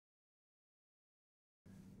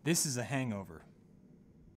This is a hangover.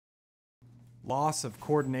 Loss of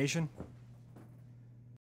coordination.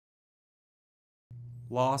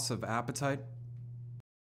 Loss of appetite.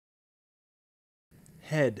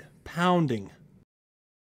 Head pounding.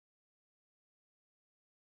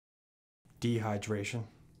 Dehydration.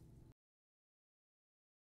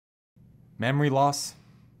 Memory loss.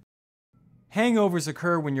 Hangovers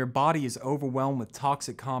occur when your body is overwhelmed with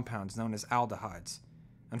toxic compounds known as aldehydes.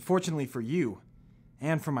 Unfortunately for you,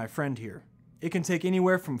 and for my friend here, it can take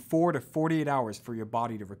anywhere from 4 to 48 hours for your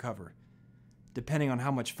body to recover, depending on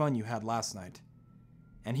how much fun you had last night.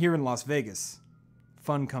 And here in Las Vegas,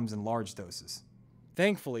 fun comes in large doses.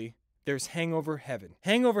 Thankfully, there's Hangover Heaven.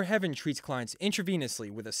 Hangover Heaven treats clients intravenously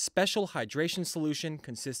with a special hydration solution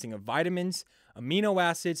consisting of vitamins, amino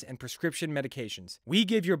acids, and prescription medications. We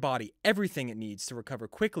give your body everything it needs to recover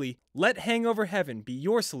quickly. Let Hangover Heaven be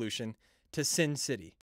your solution to Sin City.